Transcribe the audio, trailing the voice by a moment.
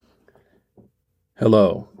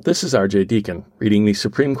Hello, this is R.J. Deacon, reading the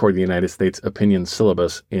Supreme Court of the United States opinion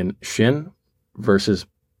syllabus in Shin versus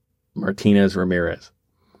Martinez-Ramirez.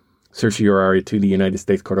 Certiorari to the United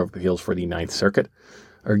States Court of Appeals for the Ninth Circuit,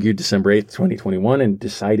 argued December 8, 2021, and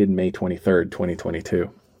decided May 23,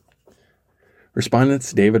 2022.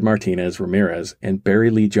 Respondents David Martinez-Ramirez and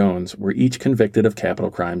Barry Lee Jones were each convicted of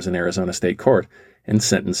capital crimes in Arizona State Court and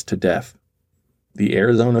sentenced to death. The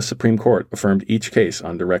Arizona Supreme Court affirmed each case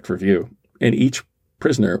on direct review, and each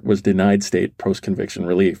prisoner was denied state post-conviction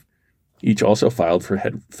relief. Each also filed for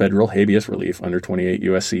federal habeas relief under 28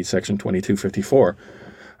 U.S.C. Section 2254,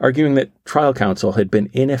 arguing that trial counsel had been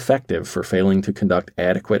ineffective for failing to conduct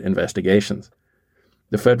adequate investigations.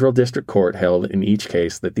 The federal district court held in each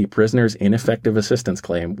case that the prisoner's ineffective assistance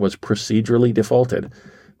claim was procedurally defaulted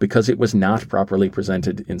because it was not properly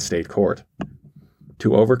presented in state court.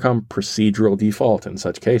 To overcome procedural default in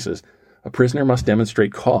such cases, a prisoner must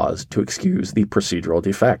demonstrate cause to excuse the procedural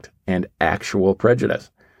defect and actual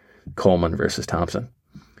prejudice. Coleman v. Thompson.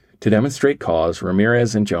 To demonstrate cause,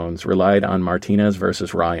 Ramirez and Jones relied on Martinez v.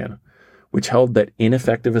 Ryan, which held that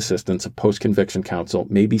ineffective assistance of post-conviction counsel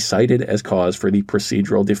may be cited as cause for the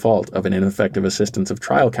procedural default of an ineffective assistance of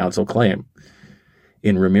trial counsel claim.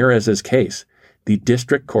 In Ramirez's case, the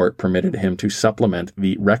district court permitted him to supplement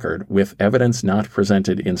the record with evidence not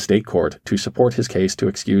presented in state court to support his case to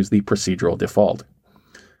excuse the procedural default.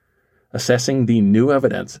 Assessing the new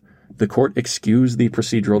evidence, the court excused the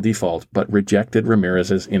procedural default but rejected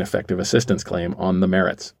Ramirez's ineffective assistance claim on the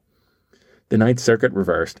merits. The Ninth Circuit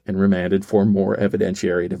reversed and remanded for more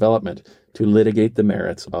evidentiary development to litigate the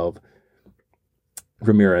merits of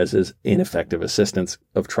Ramirez's ineffective assistance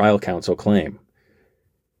of trial counsel claim.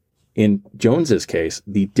 In Jones's case,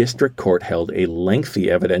 the district court held a lengthy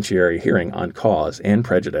evidentiary hearing on cause and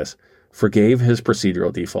prejudice, forgave his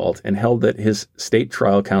procedural default, and held that his state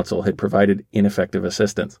trial counsel had provided ineffective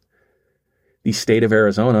assistance. The state of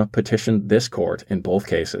Arizona petitioned this court in both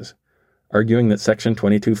cases, arguing that Section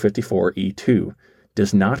 2254E2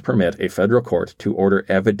 does not permit a federal court to order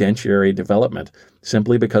evidentiary development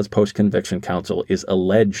simply because post-conviction counsel is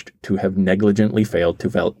alleged to have negligently failed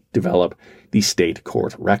to develop the state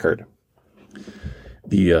court record.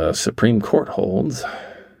 The Supreme Court holds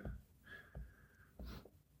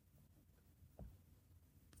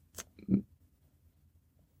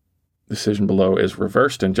decision below is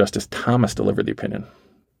reversed, and Justice Thomas delivered the opinion.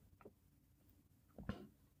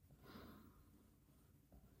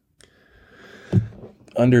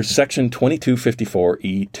 Under Section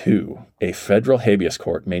 2254E2, a federal habeas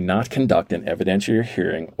court may not conduct an evidentiary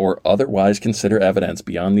hearing or otherwise consider evidence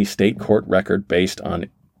beyond the state court record based on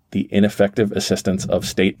the ineffective assistance of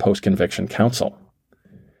state post-conviction counsel.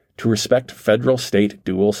 To respect federal-state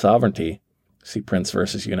dual sovereignty, see Prince v.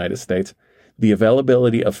 United States, the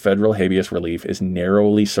availability of federal habeas relief is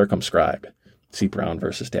narrowly circumscribed, see Brown v.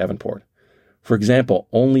 Davenport. For example,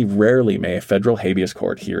 only rarely may a federal habeas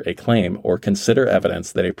court hear a claim or consider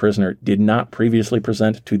evidence that a prisoner did not previously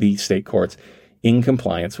present to the state courts in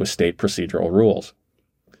compliance with state procedural rules.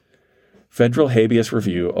 Federal habeas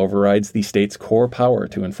review overrides the state's core power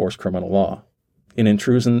to enforce criminal law, an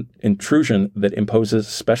intrusion that imposes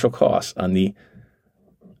special costs on the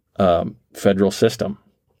federal system.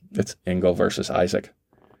 It's Engel v. Isaac.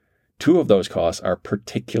 Two of those costs are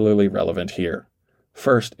particularly relevant here.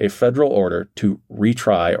 First, a federal order to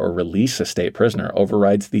retry or release a state prisoner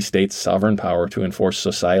overrides the state's sovereign power to enforce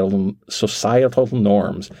societal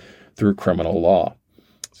norms through criminal law.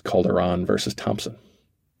 It's Calderon v. Thompson.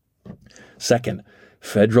 Second,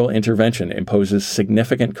 federal intervention imposes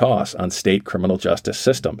significant costs on state criminal justice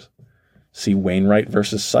systems. See Wainwright v.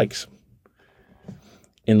 Sykes.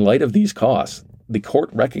 In light of these costs, the court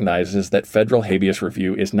recognizes that federal habeas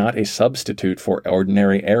review is not a substitute for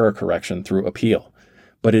ordinary error correction through appeal,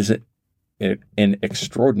 but is an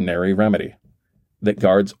extraordinary remedy that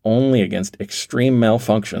guards only against extreme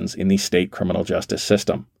malfunctions in the state criminal justice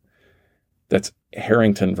system. That's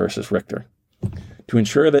Harrington v. Richter. To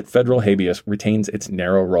ensure that federal habeas retains its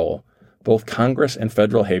narrow role, both Congress and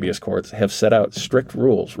federal habeas courts have set out strict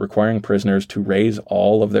rules requiring prisoners to raise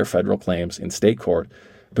all of their federal claims in state court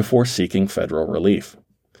before seeking federal relief.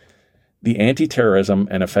 The Anti-Terrorism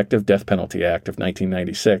and Effective Death Penalty Act of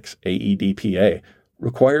 1996, AEDPA,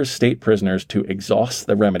 requires state prisoners to exhaust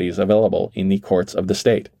the remedies available in the courts of the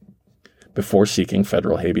state before seeking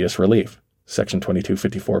federal habeas relief, Section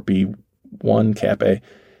 2254B1, Cap A,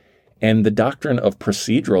 and the doctrine of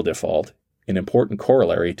procedural default, an important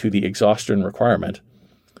corollary to the exhaustion requirement,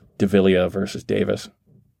 Davila v. Davis,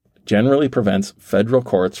 generally prevents federal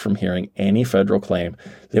courts from hearing any federal claim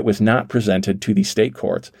that was not presented to the state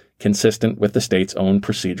courts consistent with the state's own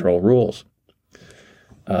procedural rules.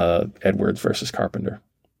 Edwards versus Carpenter.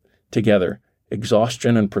 Together,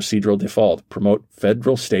 exhaustion and procedural default promote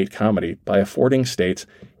federal-state comity by affording states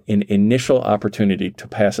an initial opportunity to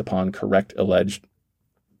pass upon and correct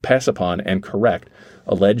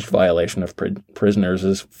alleged violation of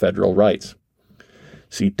prisoners' federal rights.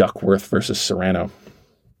 See Duckworth versus Serrano.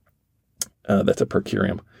 That's a per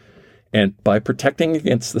curiam. And by protecting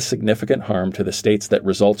against the significant harm to the states that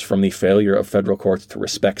results from the failure of federal courts to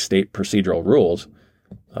respect state procedural rules,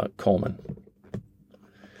 Coleman.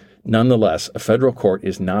 Nonetheless, a federal court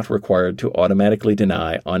is not required to automatically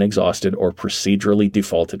deny unexhausted or procedurally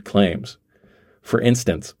defaulted claims. For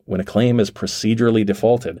instance, when a claim is procedurally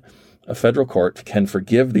defaulted, a federal court can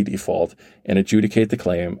forgive the default and adjudicate the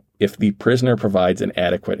claim if the prisoner provides an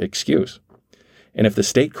adequate excuse. And if the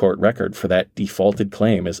state court record for that defaulted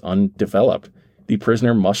claim is undeveloped, the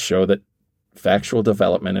prisoner must show that factual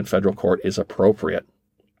development in federal court is appropriate.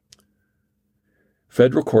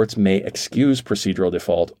 Federal courts may excuse procedural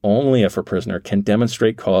default only if a prisoner can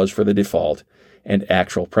demonstrate cause for the default and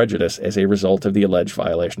actual prejudice as a result of the alleged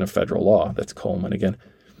violation of federal law. That's Coleman again.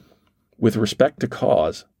 With respect to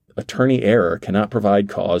cause, attorney error cannot provide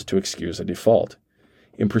cause to excuse a default.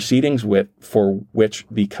 In proceedings for which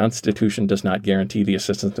the Constitution does not guarantee the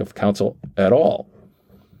assistance of counsel at all.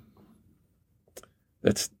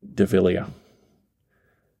 That's Davila.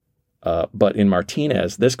 But in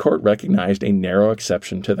Martinez, this court recognized a narrow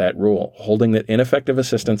exception to that rule, holding that ineffective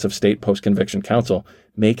assistance of state post-conviction counsel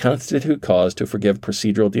may constitute cause to forgive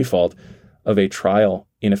procedural default of a trial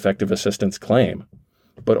ineffective assistance claim,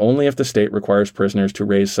 but only if the state requires prisoners to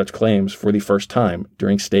raise such claims for the first time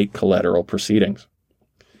during state collateral proceedings.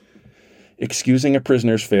 Excusing a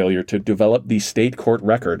prisoner's failure to develop the state court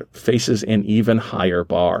record faces an even higher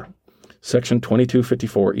bar. Section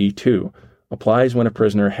 2254E2 applies when a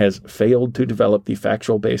prisoner has failed to develop the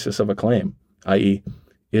factual basis of a claim, i.e.,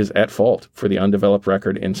 is at fault for the undeveloped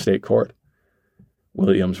record in state court.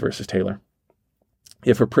 Williams versus Taylor.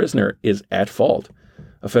 If a prisoner is at fault,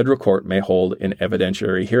 a federal court may hold an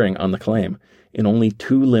evidentiary hearing on the claim in only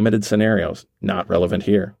two limited scenarios, not relevant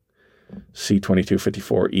here. See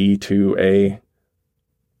 2254E2A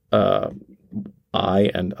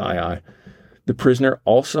I and II. The prisoner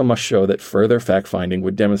also must show that further fact-finding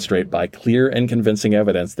would demonstrate by clear and convincing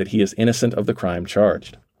evidence that he is innocent of the crime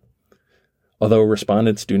charged. Although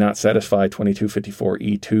respondents do not satisfy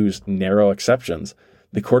 2254E2's narrow exceptions,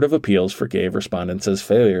 the Court of Appeals forgave respondents as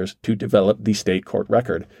failures to develop the state court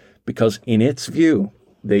record because, in its view,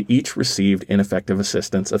 they each received ineffective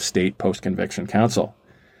assistance of state post-conviction counsel.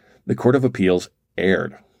 The Court of Appeals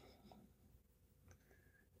erred.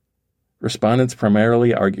 Respondents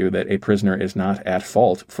primarily argue that a prisoner is not at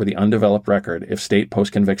fault for the undeveloped record if state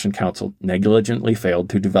post-conviction counsel negligently failed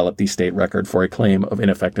to develop the state record for a claim of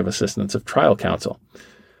ineffective assistance of trial counsel.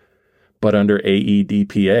 But under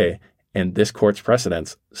AEDPA and this court's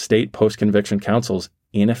precedents, state post-conviction counsel's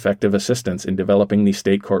ineffective assistance in developing the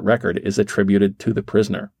state court record is attributed to the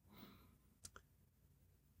prisoner.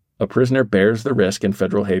 A prisoner bears the risk in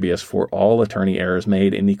federal habeas for all attorney errors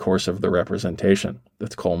made in the course of the representation.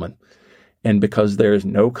 That's Coleman. And because there is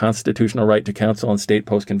no constitutional right to counsel in state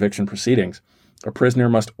post-conviction proceedings, a prisoner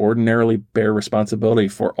must ordinarily bear responsibility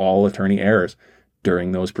for all attorney errors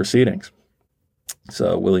during those proceedings.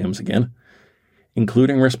 So, Williams again.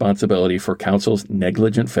 Including responsibility for counsel's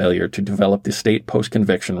negligent failure to develop the state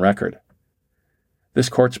post-conviction record. This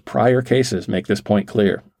court's prior cases make this point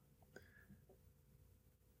clear.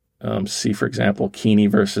 See, for example, Keeney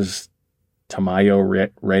versus Tamayo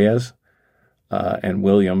Reyes, and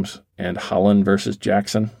Williams, and Holland versus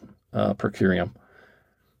Jackson, per curiam.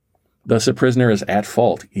 Thus, a prisoner is at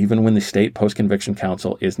fault even when the state post-conviction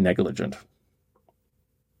counsel is negligent.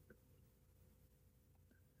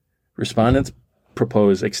 Respondents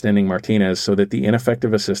propose extending Martinez so that the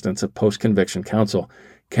ineffective assistance of post-conviction counsel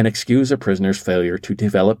can excuse a prisoner's failure to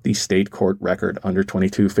develop the state court record under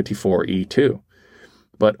 2254E2.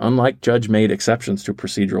 But unlike judge-made exceptions to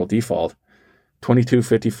procedural default,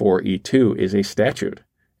 2254E2 is a statute,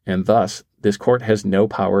 and thus this court has no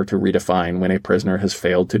power to redefine when a prisoner has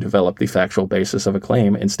failed to develop the factual basis of a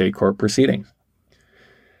claim in state court proceedings.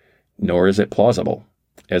 Nor is it plausible,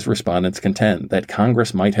 as respondents contend, that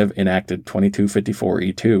Congress might have enacted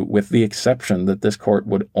 2254E2 with the exception that this court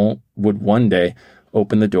would one day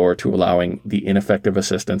open the door to allowing the ineffective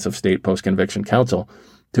assistance of state post-conviction counsel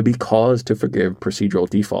to be cause to forgive procedural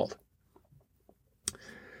default.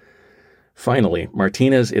 Finally,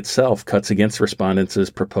 Martinez itself cuts against respondents'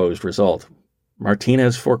 proposed result.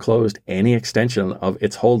 Martinez foreclosed any extension of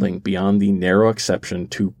its holding beyond the narrow exception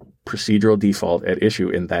to procedural default at issue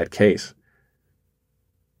in that case.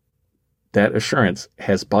 That assurance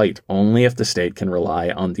has bite only if the state can rely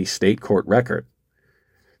on the state court record.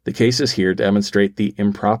 The cases here demonstrate the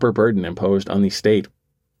improper burden imposed on the states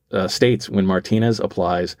when Martinez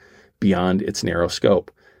applies beyond its narrow scope,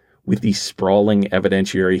 with the sprawling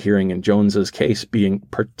evidentiary hearing in Jones's case being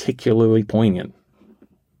particularly poignant.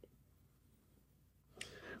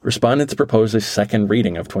 Respondents propose a second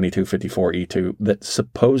reading of 2254E2 that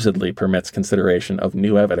supposedly permits consideration of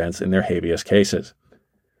new evidence in their habeas cases.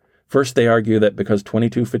 First, they argue that because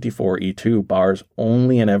 2254E2 bars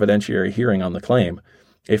only an evidentiary hearing on the claim,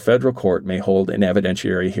 a federal court may hold an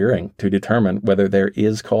evidentiary hearing to determine whether there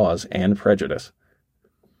is cause and prejudice.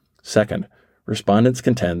 Second, respondents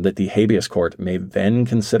contend that the habeas court may then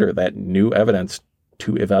consider that new evidence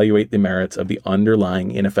to evaluate the merits of the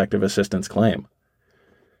underlying ineffective assistance claim.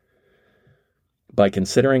 By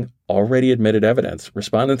considering already admitted evidence,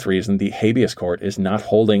 respondents reason the habeas court is not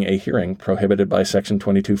holding a hearing prohibited by Section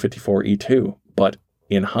 2254E2, but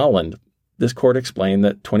in Holland, this court explained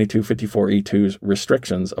that 2254E2's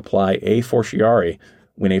restrictions apply a fortiori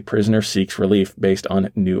when a prisoner seeks relief based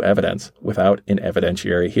on new evidence without an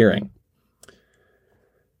evidentiary hearing.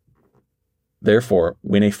 Therefore,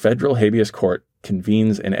 when a federal habeas court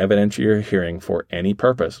convenes an evidentiary hearing for any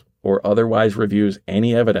purpose, or otherwise reviews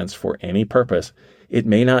any evidence for any purpose, it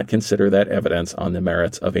may not consider that evidence on the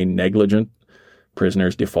merits of a negligent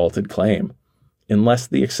prisoner's defaulted claim, unless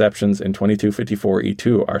the exceptions in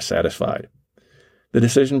 2254E2 are satisfied. The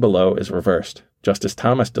decision below is reversed. Justice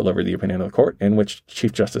Thomas delivered the opinion of the court, in which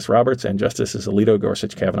Chief Justice Roberts and Justices Alito,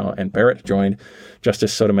 Gorsuch, Kavanaugh, and Barrett joined.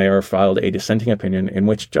 Justice Sotomayor filed a dissenting opinion in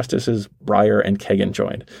which Justices Breyer and Kagan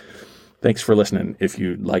joined. Thanks for listening. If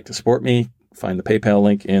you'd like to support me, find the PayPal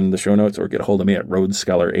link in the show notes or get a hold of me at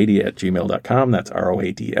rhodesscholar80@gmail.com. That's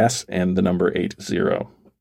ROADS and the number 80.